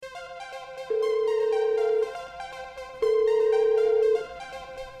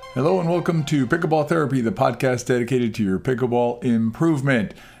Hello and welcome to Pickleball Therapy, the podcast dedicated to your pickleball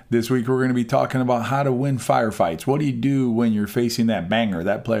improvement. This week we're going to be talking about how to win firefights. What do you do when you're facing that banger,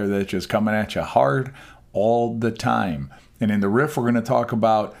 that player that's just coming at you hard all the time? And in the riff, we're going to talk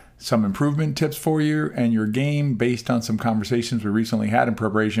about some improvement tips for you and your game based on some conversations we recently had in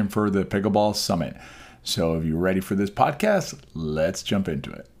preparation for the Pickleball Summit. So if you're ready for this podcast, let's jump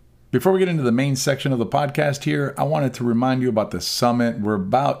into it. Before we get into the main section of the podcast here, I wanted to remind you about the summit. We're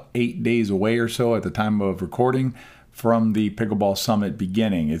about 8 days away or so at the time of recording from the Pickleball Summit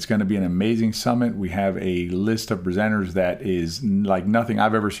beginning. It's going to be an amazing summit. We have a list of presenters that is like nothing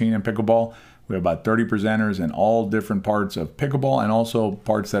I've ever seen in pickleball. We have about 30 presenters in all different parts of pickleball and also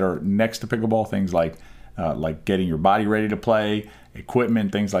parts that are next to pickleball, things like getting your body ready to play,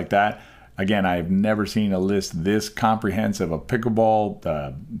 equipment, things like that. Again, I've never seen a list this comprehensive of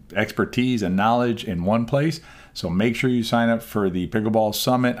pickleball expertise and knowledge in one place. So make sure you sign up for the Pickleball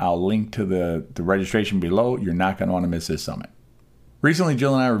Summit. I'll link to the registration below. You're not going to want to miss this summit. Recently,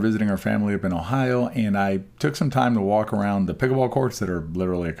 Jill and I were visiting our family up in Ohio, and I took some time to walk around the pickleball courts that are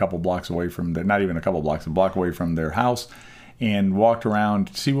literally a couple blocks away from their, not even a couple blocks, a block away from their house, and walked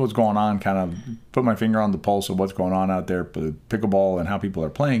around, see what's going on, kind of put my finger on the pulse of what's going on out there, pickleball and how people are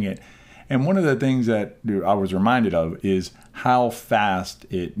playing it. And one of the things that I was reminded of is how fast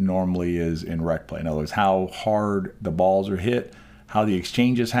it normally is in rec play. In other words, how hard the balls are hit, how the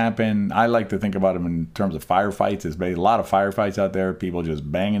exchanges happen. I like to think about them in terms of firefights. There's a lot of firefights out there, people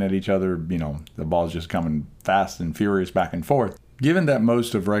just banging at each other. You know, the ball's just coming fast and furious back and forth. Given that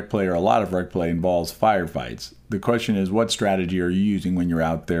most of rec play or a lot of rec play involves firefights, the question is, what strategy are you using when you're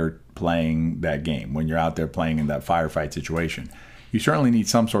out there playing that game, when you're out there playing in that firefight situation? You certainly need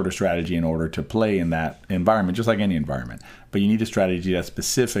some sort of strategy in order to play in that environment, just like any environment. But you need a strategy that's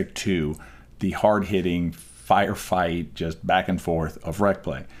specific to the hard-hitting firefight, just back and forth of rec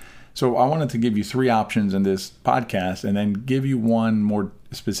play. So I wanted to give you 3 options in this podcast and then give you one more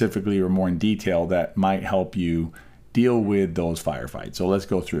specifically or more in detail that might help you deal with those firefights. So let's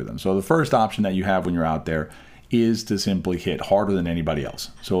go through them. So the first option that you have when you're out there is to simply hit harder than anybody else.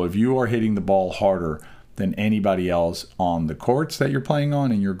 So if you are hitting the ball harder than anybody else on the courts that you're playing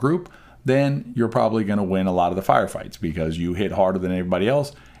on in your group, then you're probably going to win a lot of the firefights because you hit harder than everybody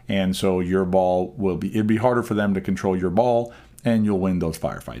else. And so your ball it'd be harder for them to control your ball and you'll win those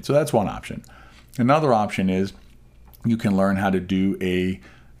firefights. So that's one option. Another option is you can learn how to do a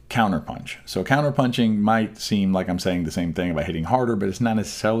counterpunch. So counterpunching might seem like I'm saying the same thing about hitting harder, but it's not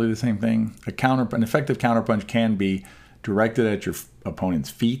necessarily the same thing. An effective counterpunch can be directed at your opponent's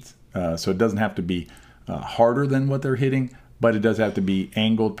feet. So it doesn't have to be harder than what they're hitting, but it does have to be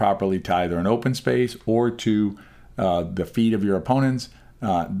angled properly to either an open space or to the feet of your opponents,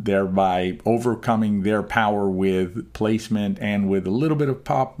 thereby overcoming their power with placement and with a little bit of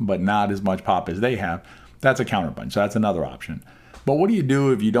pop, but not as much pop as they have. That's a counterpunch. So that's another option. But what do you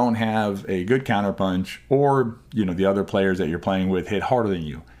do if you don't have a good counterpunch or, the other players that you're playing with hit harder than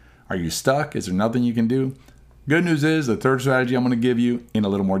you? Are you stuck? Is there nothing you can do? Good news is the third strategy I'm going to give you in a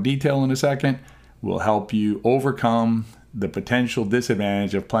little more detail in a second will help you overcome the potential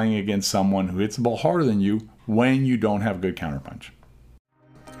disadvantage of playing against someone who hits the ball harder than you when you don't have good counterpunch.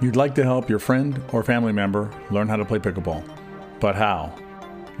 You'd like to help your friend or family member learn how to play pickleball, but how?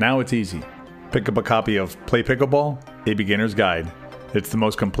 Now it's easy. Pick up a copy of Play Pickleball, A Beginner's Guide. It's the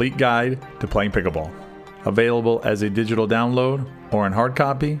most complete guide to playing pickleball. Available as a digital download or in hard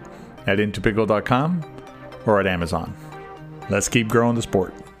copy at intopickle.com or at Amazon. Let's keep growing the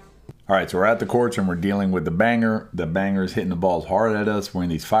sport. All right, so we're at the courts and we're dealing with the banger. The banger is hitting the balls hard at us. We're in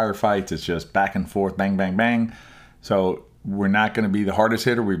these firefights. It's just back and forth, bang, bang, bang. So we're not going to be the hardest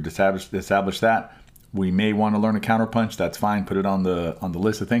hitter. We've established that. We may want to learn a counterpunch. That's fine. Put it on the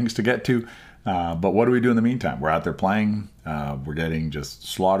list of things to get to. But what do we do in the meantime? We're out there playing. We're getting just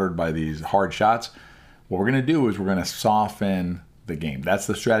slaughtered by these hard shots. What we're going to do is we're going to soften the game. That's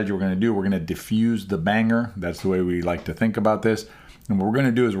the strategy we're going to do. We're going to diffuse the banger. That's the way we like to think about this. And what we're going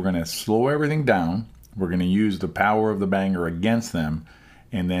to do is we're going to slow everything down. We're going to use the power of the banger against them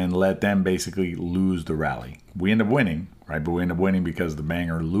and then let them basically lose the rally. We end up winning, right? But we end up winning because the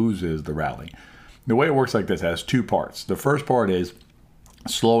banger loses the rally. The way it works like this has 2 parts. The first part is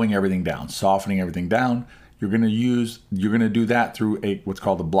slowing everything down, softening everything down. You're going to do that through what's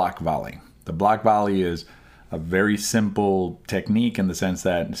called a block volley. The block volley is a very simple technique in the sense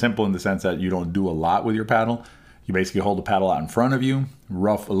that you don't do a lot with your paddle. You basically hold the paddle out in front of you,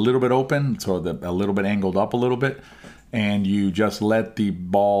 rough a little bit open, so a little bit angled up a little bit, and you just let the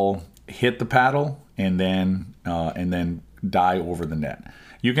ball hit the paddle and then die over the net.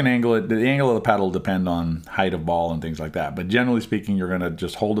 You can angle it. The angle of the paddle will depend on height of ball and things like that. But generally speaking, you're going to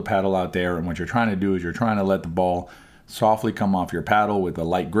just hold the paddle out there. And what you're trying to do is you're trying to let the ball softly come off your paddle with a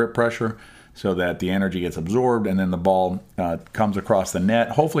light grip pressure so that the energy gets absorbed and then the ball comes across the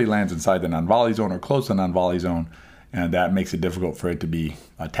net, hopefully lands inside the non-volley zone or close to the non-volley zone. And that makes it difficult for it to be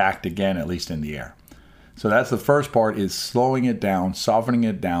attacked again, at least in the air. So that's the first part, is slowing it down, softening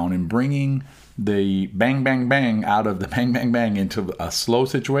it down, and bringing the bang, bang, bang out of the bang, bang, bang into a slow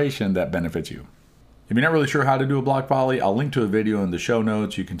situation that benefits you. If you're not really sure how to do a block volley, I'll link to a video in the show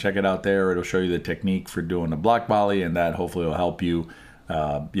notes. You can check it out there. It'll show you the technique for doing a block volley, and that hopefully will help you,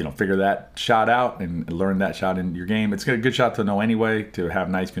 figure that shot out and learn that shot in your game. It's a good shot to know anyway, to have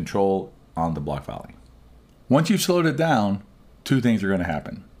nice control on the block volley. Once you've slowed it down, two things are going to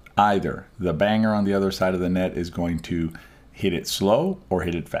happen. Either the banger on the other side of the net is going to hit it slow or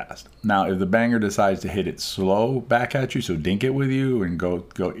hit it fast. Now, if the banger decides to hit it slow back at you, so dink it with you and go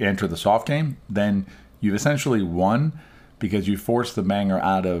enter the soft game, then you've essentially won, because you forced the banger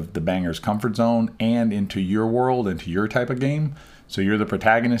out of the banger's comfort zone and into your world, into your type of game. So you're the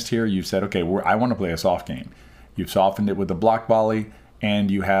protagonist here. You've said, okay, I want to play a soft game. You've softened it with the block volley, and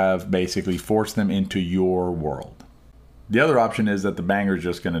you have basically forced them into your world. The other option is that the banger is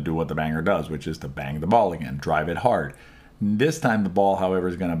just going to do what the banger does, which is to bang the ball again, drive it hard. This time the ball, however,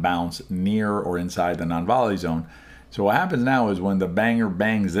 is going to bounce near or inside the non-volley zone. So what happens now is when the banger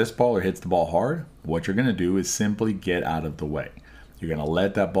bangs this ball or hits the ball hard, what you're going to do is simply get out of the way. You're going to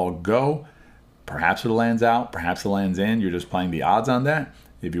let that ball go. Perhaps it lands out, perhaps it lands in. You're just playing the odds on that.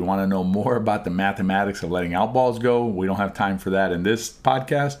 If you want to know more about the mathematics of letting out balls go, we don't have time for that in this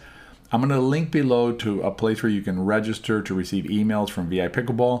podcast. I'm going to link below to a place where you can register to receive emails from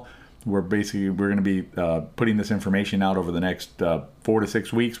VIPickleball. We're going to be putting this information out over the next 4 to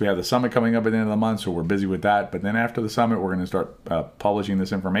 6 weeks. We have the summit coming up at the end of the month, so we're busy with that. But then after the summit, we're going to start publishing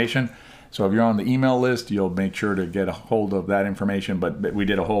this information. So if you're on the email list, you'll make sure to get a hold of that information. But we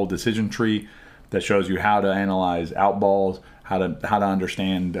did a whole decision tree that shows you how to analyze out balls, how to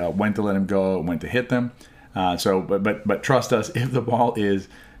understand when to let them go, when to hit them. But trust us, if the ball is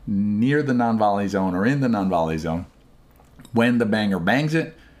near the non-volley zone or in the non-volley zone, when the banger bangs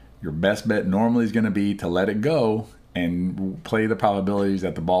it, your best bet normally is going to be to let it go and play the probabilities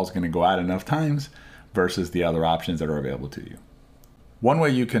that the ball is going to go out enough times versus the other options that are available to you. One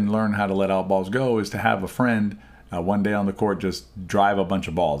way you can learn how to let out balls go is to have a friend one day on the court just drive a bunch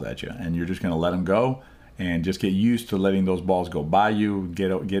of balls at you, and you're just going to let them go and just get used to letting those balls go by you.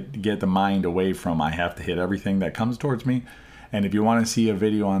 Get the mind away from I have to hit everything that comes towards me. And if you want to see a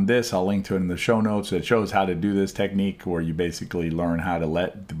video on this, I'll link to it in the show notes. It shows how to do this technique where you basically learn how to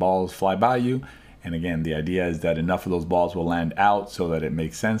let the balls fly by you. And again, the idea is that enough of those balls will land out so that it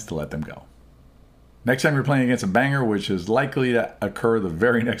makes sense to let them go. Next time you're playing against a banger, which is likely to occur the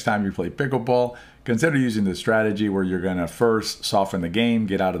very next time you play pickleball, consider using this strategy where you're going to first soften the game,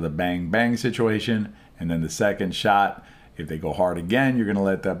 get out of the bang-bang situation, and then the second shot, if they go hard again, you're going to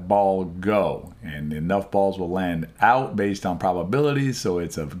let that ball go. And enough balls will land out based on probabilities, so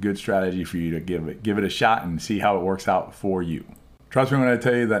it's a good strategy for you to give it a shot and see how it works out for you. Trust me when I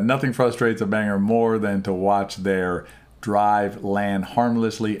tell you that nothing frustrates a banger more than to watch their drive land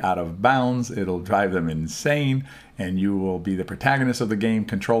harmlessly out of bounds. It'll drive them insane, and you will be the protagonist of the game,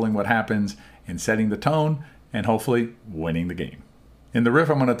 controlling what happens and setting the tone, and hopefully winning the game. In the riff,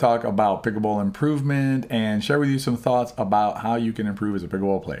 I'm going to talk about pickleball improvement and share with you some thoughts about how you can improve as a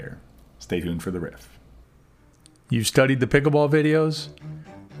pickleball player. Stay tuned for the riff. You've studied the pickleball videos,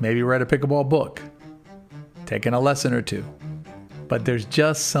 maybe read a pickleball book, taken a lesson or two, but there's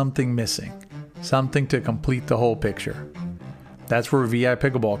just something missing, something to complete the whole picture. That's where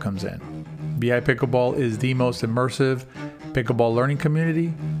VIPickleball comes in. VIPickleball is the most immersive pickleball learning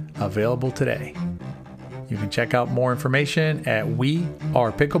community available today. You can check out more information at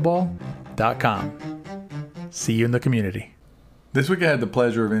wearepickleball.com. See you in the community. This week I had the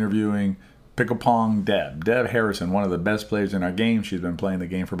pleasure of interviewing Pickle Pong Deb Harrison, one of the best players in our game. She's been playing the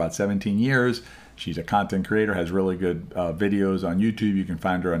game for about 17 years. She's a content creator, has really good videos on YouTube. You can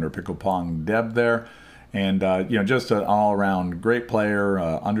find her under Pickle Pong Deb there. And, just an all-around great player,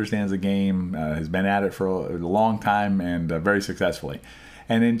 understands the game, has been at it for a long time and very successfully.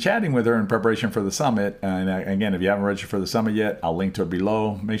 And in chatting with her in preparation for the summit, and again, if you haven't registered for the summit yet, I'll link to it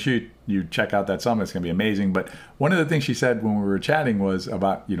below. Make sure you check out that summit. It's going to be amazing. But one of the things she said when we were chatting was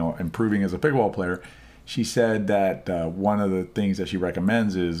about, improving as a pickleball player. She said that one of the things that she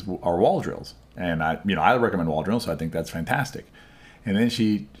recommends is our wall drills. And I recommend wall drills, so I think that's fantastic. And then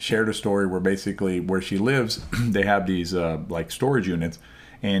she shared a story where basically where she lives, they have these like storage units,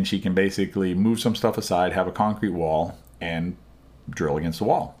 and she can basically move some stuff aside, have a concrete wall, and drill against the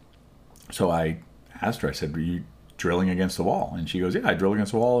wall. So I asked her, I said, "Are you drilling against the wall?" And she goes, "Yeah, I drill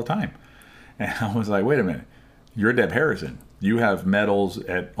against the wall all the time." And I was like, "Wait a minute, you're Deb Harrison. You have medals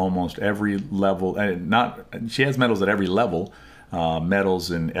at almost every level. She has medals at every level, medals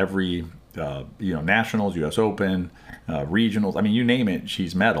in every, nationals, U.S. Open, regionals. I mean, you name it,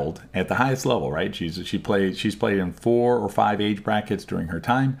 she's medaled at the highest level, right? She's played in 4 or 5 age brackets during her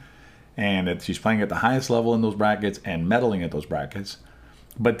time, and she's playing at the highest level in those brackets and medaling at those brackets.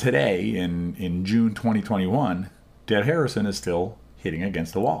 But today, in June 2021, Deb Harrison is still hitting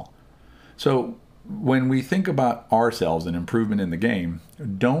against the wall. So when we think about ourselves and improvement in the game,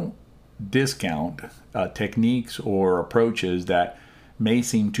 don't discount techniques or approaches that may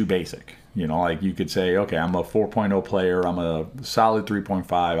seem too basic. Like you could say, okay, I'm a 4.0 player, I'm a solid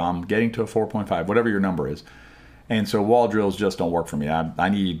 3.5, I'm getting to a 4.5, whatever your number is. And so wall drills just don't work for me. I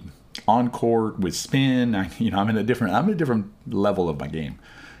need on court with spin. I'm in a different level of my game.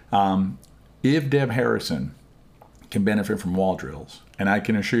 If Deb Harrison can benefit from wall drills, and I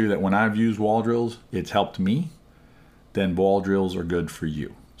can assure you that when I've used wall drills, it's helped me, then wall drills are good for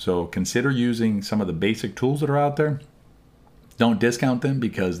you. So consider using some of the basic tools that are out there. Don't discount them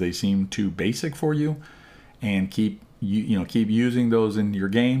because they seem too basic for you, and keep using those in your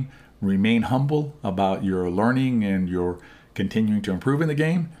game. Remain humble about your learning and your continuing to improve in the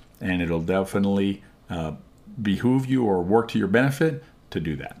game, and it'll definitely behoove you or work to your benefit to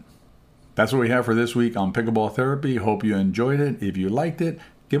do that. That's what we have for this week on Pickleball Therapy. Hope you enjoyed it. If you liked it,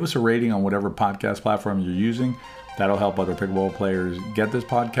 give us a rating on whatever podcast platform you're using. That'll help other pickleball players get this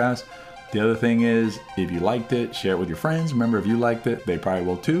podcast. The other thing is, if you liked it, share it with your friends. Remember, if you liked it, they probably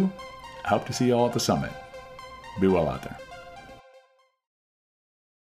will too. I hope to see you all at the summit. Be well out there.